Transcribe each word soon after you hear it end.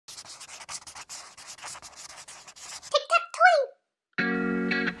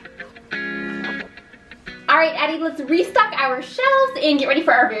Addy, let's restock our shelves and get ready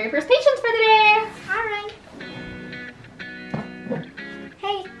for our very first patients for the day. All right.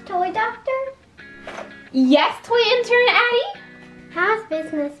 Hey, toy doctor? Yes, toy intern Addy? House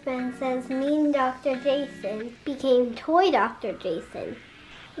businessman says mean Dr. Jason became toy Dr. Jason.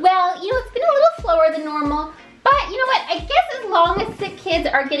 Well, it's been a little slower than normal, but you know what? I guess as long as sick kids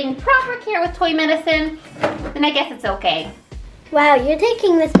are getting proper care with toy medicine, then I guess it's okay. Wow, you're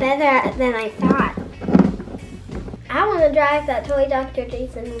taking this better than I thought. I want to drive that toy Dr.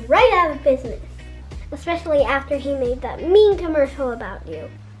 Jason right out of business, especially after he made that mean commercial about you.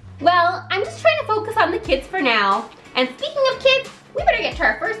 Well, I'm just trying to focus on the kids for now. And speaking of kids, we better get to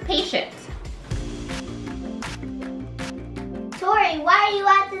our first patient. Tori, why are you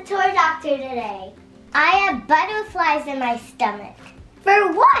at the toy doctor today? I have butterflies in my stomach.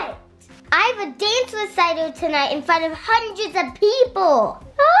 For what? I have a dance recital tonight in front of hundreds of people.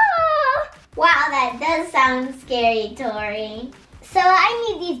 Ah! Wow, that does sound scary, Tori. So I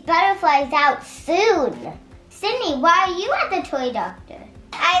need these butterflies out soon. Sydney, why are you at the toy doctor?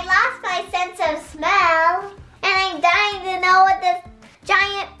 I lost my sense of smell, and I'm dying to know what this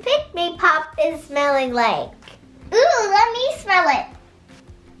giant pick-me-pop is smelling like. Ooh, let me smell it.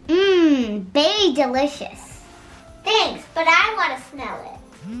 Mmm, very delicious. Thanks, but I want to smell it.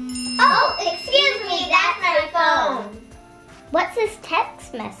 Oh, excuse me, that's my phone. What's this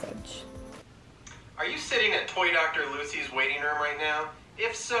text message? Are you sitting at Toy Dr. Lucy's waiting room right now?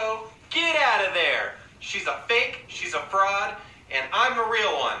 If so, get out of there. She's a fake, she's a fraud, and I'm the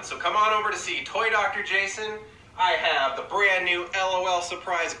real one. So come on over to see Toy Dr. Jason. I have the brand new LOL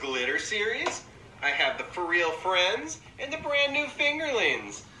Surprise Glitter series. I have the For Real Friends and the brand new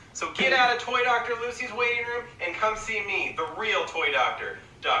Fingerlings. So get out of Toy Dr. Lucy's waiting room and come see me, the real Toy Doctor,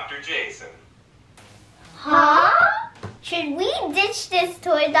 Dr. Jason. Huh? Should we ditch this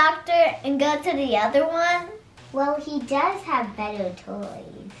toy doctor and go to the other one? Well, he does have better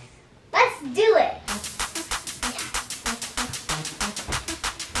toys. Let's do it.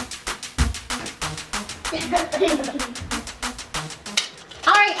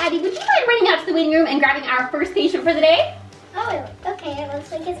 All right, Addy, would you mind running out to the waiting room and grabbing our first patient for the day? Oh, okay, it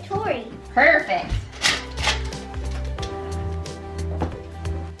looks like it's Tori. Perfect.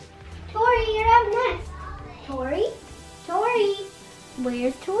 Tori, you're up next. Tori? Tori?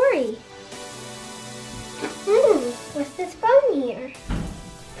 Where's Tori? What's this phone here?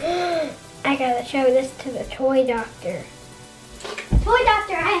 I gotta show this to the toy doctor. Toy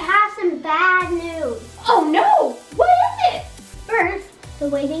doctor, I have some bad news. Oh no! What is it? First, the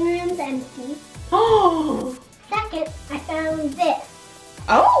waiting room's empty. Oh! Second, I found this.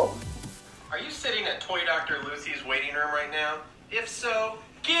 Oh! Are you sitting at Toy Dr. Lucy's waiting room right now? If so,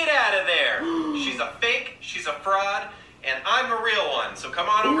 get out of there. She's a fake, she's a fraud, and I'm the real one. So come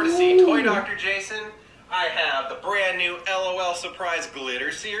on over to see Toy Dr. Jason. I have the brand new LOL Surprise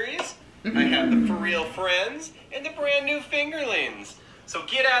Glitter series. I have the For Real Friends and the brand new Fingerlings. So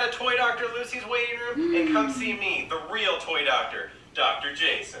get out of Toy Dr. Lucy's waiting room and come see me, the real Toy Doctor, Dr.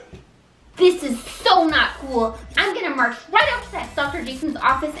 Jason. This is so not cool. I'm gonna march right up to that Dr. Jason's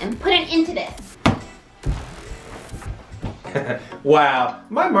office and put an end to this. Wow,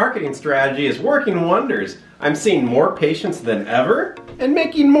 my marketing strategy is working wonders. I'm seeing more patients than ever and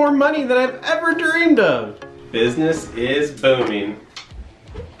making more money than I've ever dreamed of. Business is booming.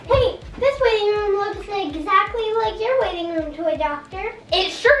 Hey, this waiting room looks exactly like your waiting room, toy doctor. It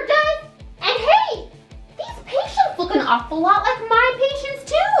sure does. And hey, these patients look an awful lot like my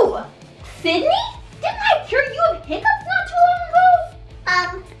patients too. Sydney, didn't I cure you of hiccups not too long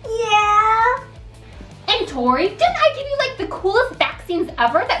ago? Yeah. And Tori, didn't I give you like the coolest vaccines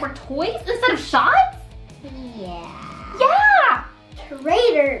ever that were toys instead of shots? Yeah. Yeah.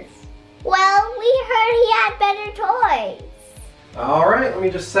 Traitors. Well, we heard he had better toys. All right, let me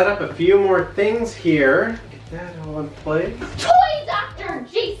just set up a few more things here. Get that all in place. Toy Dr.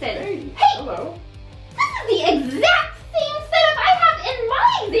 Jason. Hey, Hello. this is the exact same setup I have in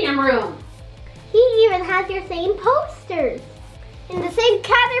my exam room. He even has your same posters. And the same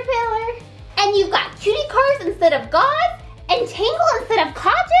caterpillar. And you've got cutie cars instead of gauze, and Tangle instead of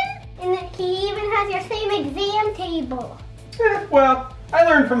cotton. And he even has your same exam table. Well, I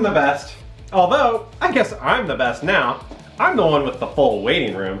learned from the best. Although, I guess I'm the best now. I'm the one with the full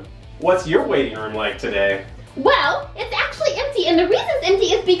waiting room. What's your waiting room like today? Well, it's actually empty, and the reason it's empty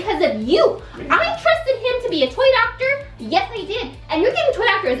is because of you. I trusted him to be a toy doctor. Yes, I did. And you're giving toy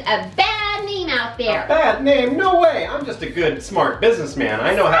doctors a bad name out there. A bad name? No way. I'm just a good, smart businessman.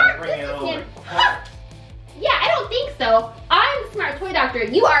 I know how to bring it over. Huh. Yeah, I don't think so. I'm the smart toy doctor.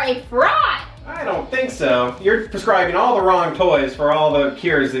 You are a fraud. I don't think so. You're prescribing all the wrong toys for all the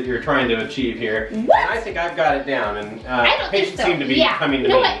cures that you're trying to achieve here. What? And I think I've got it down, and I don't think patients so. seem to be coming to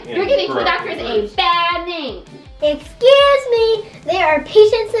me. You know what? You're giving toy doctors a groups. bad name. Excuse me, there are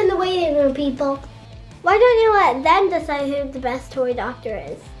patients in the waiting room, people. Why don't you let them decide who the best toy doctor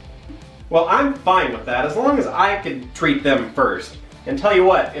is? Well, I'm fine with that, as long as I could treat them first. And tell you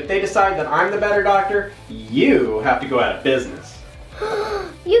what, if they decide that I'm the better doctor, you have to go out of business.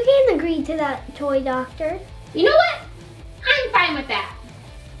 You can't agree to that, toy doctor. You know what? I'm fine with that.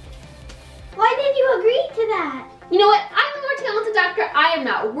 Why did you agree to that? You know what? I'm a more talented doctor. I am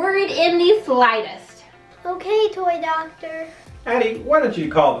not worried in the slightest. Okay, toy doctor. Addy, why don't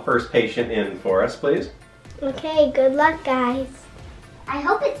you call the first patient in for us, please? Okay, good luck, guys. I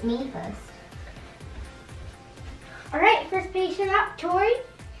hope it's me first. All right, first patient up, Tori.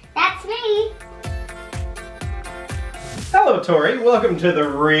 That's me. Hello, Tori. Welcome to the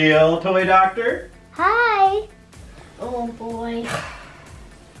real toy doctor. Hi. Oh boy.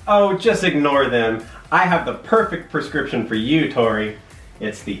 Oh, just ignore them. I have the perfect prescription for you, Tori.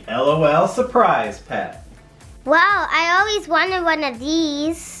 It's the LOL Surprise Pet. Wow, I always wanted one of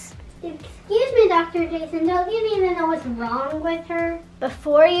these. Excuse me, Dr. Jason, don't you even know what's wrong with her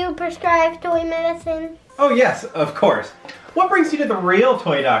before you prescribe toy medicine? Oh yes, of course. What brings you to the real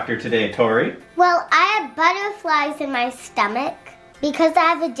toy doctor today, Tori? Well, I have butterflies in my stomach because I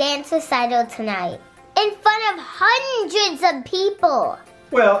have a dance recital tonight in front of hundreds of people.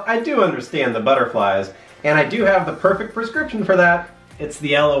 Well, I do understand the butterflies, and I do have the perfect prescription for that. It's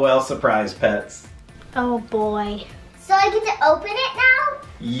the LOL Surprise Pets. Oh boy. So I get to open it now?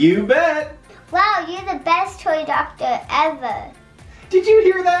 You bet! Wow, you're the best toy doctor ever. Did you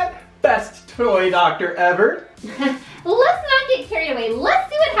hear that? Best toy doctor ever? Let's not get carried away.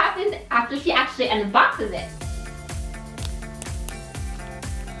 Let's see what happens after she actually unboxes it.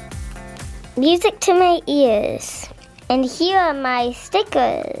 Music to my ears. And here are my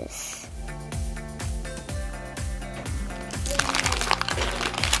stickers.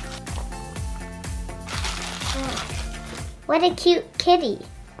 What a cute kitty.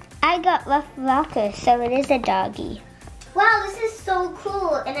 I got Rough Rocker, so it is a doggy. Wow, this is so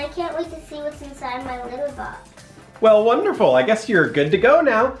cool, and I can't wait to see what's inside my little box. Well, wonderful. I guess you're good to go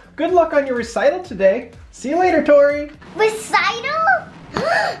now. Good luck on your recital today. See you later, Tori. Recital?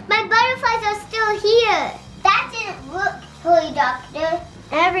 My butterflies are still here. That didn't work, toy doctor.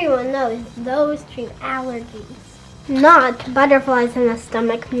 Everyone knows those treat allergies. Not butterflies in the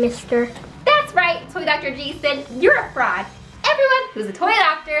stomach, mister. That's right, Toy Dr. Jason. You're a fraud. Everyone who's a toy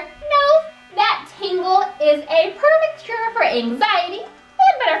doctor knows that tingle is a perfect cure for anxiety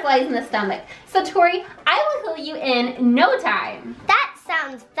and butterflies in the stomach. So Tori, I will heal you in no time. That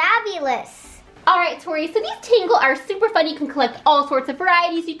sounds fabulous. All right, Tori, so these tingle are super fun. You can collect all sorts of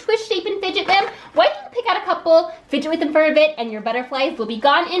varieties. You twist, shape, and fidget them. Why don't you pick out a couple, fidget with them for a bit, and your butterflies will be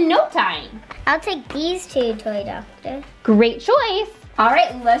gone in no time. I'll take these two, toy doctor. Great choice. All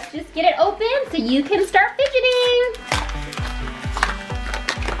right, let's just get it open so you can start fidgeting.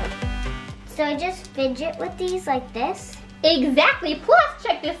 So I just fidget with these like this? Exactly, plus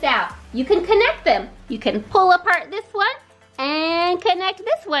check this out. You can connect them. You can pull apart this one and connect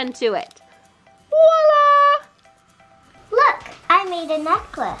this one to it. Voila! Look, I made a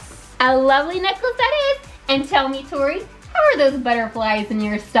necklace. A lovely necklace that is. And tell me, Tori, how are those butterflies in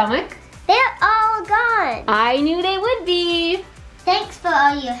your stomach? They're all gone. I knew they would be. Thanks for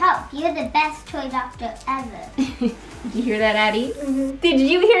all your help. You're the best toy doctor ever. Did you hear that, Addy? Did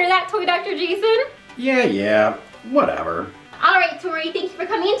you hear that, Toy Dr. Jason? Yeah, whatever. All right, Tori, thank you for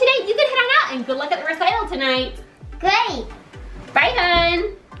coming in today. You can head on out and good luck at the recital tonight. Great. Bye,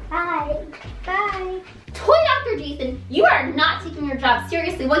 hun. Bye. Bye. Toy Dr. Jason, you are not taking your job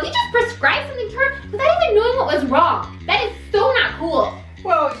seriously. Well, you just prescribed something to her without even knowing what was wrong. That is so not cool.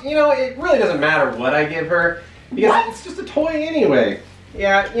 Well, you know, it really doesn't matter what I give her, because it's just a toy anyway.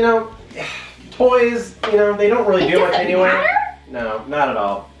 Yeah, you know, toys, you know, they don't really do much anyway. Matter? No, not at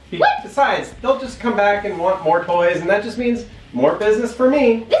all. What? Besides, they'll just come back and want more toys, and that just means more business for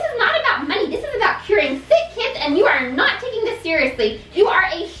me. This is not about money. This is about curing sick kids, and you are not taking this seriously. You are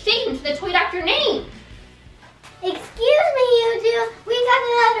a shame to the Toy Doctor name. Excuse me, you two. We got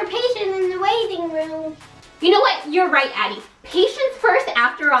another patient in the waiting room. You know what? You're right, Addy. Patience first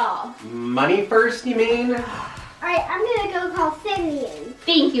after all. Money first, you mean? All right, I'm gonna go call Sydney in.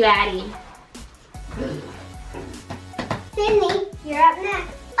 Thank you, Addy. Sydney, you're up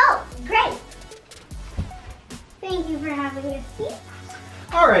next. Oh, great. Thank you for having a seat.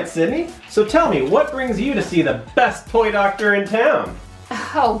 All right, Sydney. So tell me, what brings you to see the best toy doctor in town?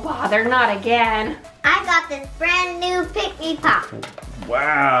 Oh, bother, not again. I got this brand new Pick Me Pop.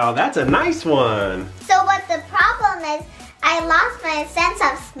 Wow, that's a nice one. So what the problem is, I lost my sense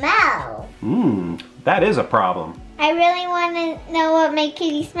of smell. That is a problem. I really want to know what my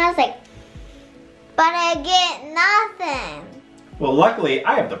kitty smells like, but I get nothing. Well, luckily,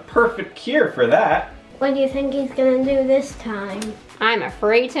 I have the perfect cure for that. What do you think he's gonna do this time? I'm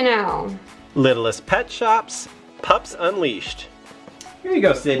afraid to know. Littlest Pet Shops, Pups Unleashed. Here you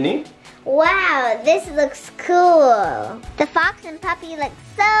go, Sydney. Wow, this looks cool. The fox and puppy look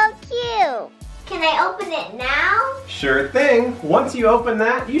so cute. Can I open it now? Sure thing. Once you open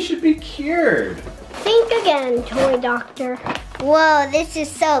that, you should be cured. Think again, toy doctor. Whoa, this is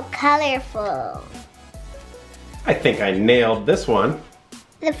so colorful. I think I nailed this one.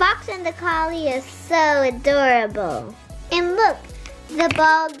 The fox and the collie is so adorable. And look, the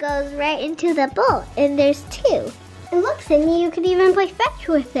ball goes right into the bowl, and there's two. And look, Sydney, you could even play fetch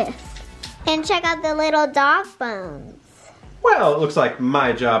with this. And check out the little dog bones. Well, it looks like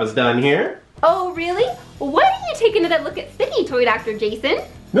my job is done here. Oh, really? Why don't you take another look at Sydney, Toy Dr. Jason?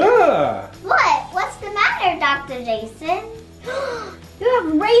 Ah! What? What's the matter, Dr. Jason? You have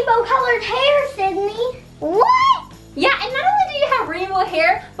rainbow-colored hair, Sydney. What? Yeah, and not only do you have rainbow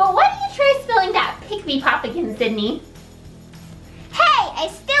hair, but why don't you try spelling that pick-me pop again, Sydney? Hey, I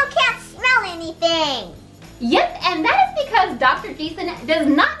still can't smell anything. Yep, and that is because Dr. Jason does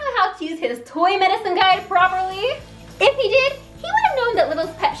not know how to use his toy medicine guide properly. If he did, he would have known that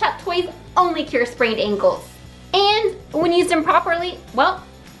Little's Pet Shop toys only cure sprained ankles. And when used improperly, well,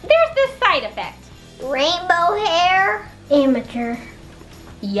 there's this side effect. Rainbow hair? Amateur.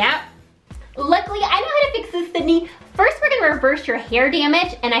 Yep. Luckily, I know how to fix this, Sydney. First, we're gonna reverse your hair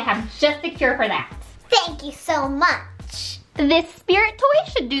damage, and I have just the cure for that. Thank you so much. This spirit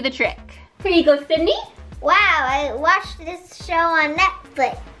toy should do the trick. Here you go, Sydney. Wow, I watched this show on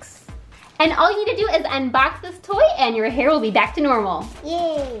Netflix. And all you need to do is unbox this toy and your hair will be back to normal.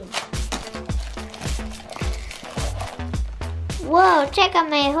 Yay. Whoa, check out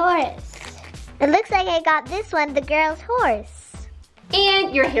my horse. It looks like I got this one, the girl's horse.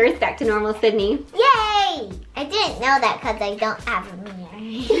 And your hair is back to normal, Sydney. Yay! I didn't know that because I don't have a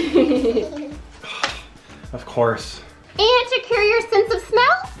mirror. Of course. And to cure your sense of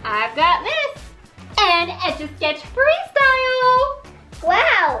smell, I've got this. And Etch-a-Sketch Freestyle.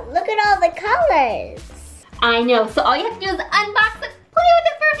 Wow, look at all the colors. I know, so all you have to do is unbox it, play with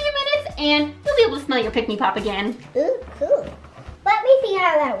it for a few minutes, and you'll be able to smell your pick-me pop again. Ooh, cool. Let me see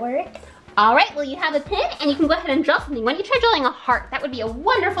how that works. All right, well you have a pen and you can go ahead and draw something. Why don't you try drawing a heart? That would be a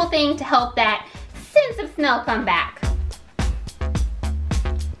wonderful thing to help that sense of smell come back.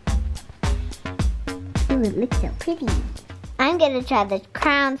 Ooh, it looks so pretty. I'm gonna try the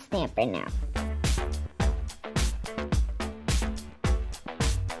crown stamper now.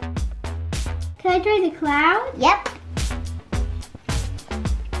 Can I try the cloud? Yep.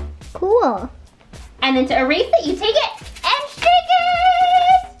 Cool. And then to erase it, you take it and shake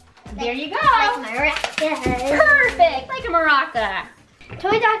it! There you go! Like maracas. Perfect, like a maraca.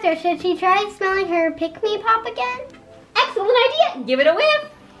 Toy doctor, should she try smelling her pick-me-pop again? Excellent idea, give it a whiff.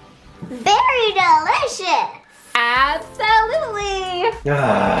 Very delicious. Absolutely.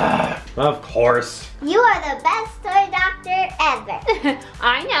 Ah, of course. You are the best toy doctor ever.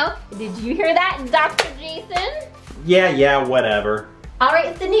 I know. Did you hear that, Dr. Jason? Yeah, whatever. All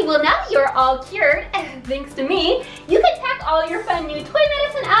right, Sydney, well now that you're all cured, thanks to me, you can pack all your fun new toy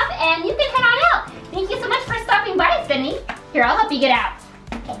medicine up and you can head on out. Thank you so much for stopping by, Sydney. Here, I'll help you get out.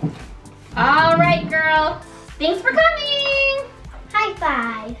 Okay. All right, girl. Thanks for coming. High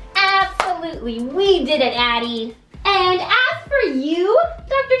five. Absolutely, we did it, Addy. And as for you,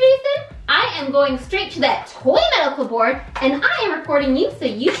 Dr. Jason, I am going straight to that toy medical board and I am reporting you, so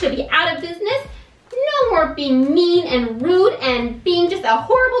you should be out of business. No more being mean and rude and being just a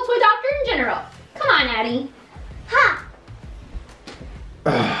horrible toy doctor in general. Come on, Addy. Ha!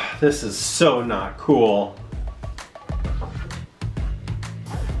 This is so not cool.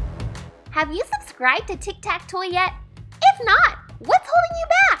 Have you subscribed to Tic Tac Toy yet? If not, what's holding you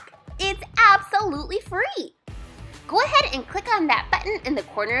back? It's absolutely free. Go ahead and click on that button in the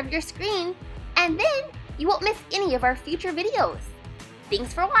corner of your screen, and then you won't miss any of our future videos.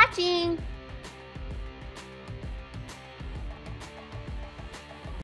 Thanks for watching.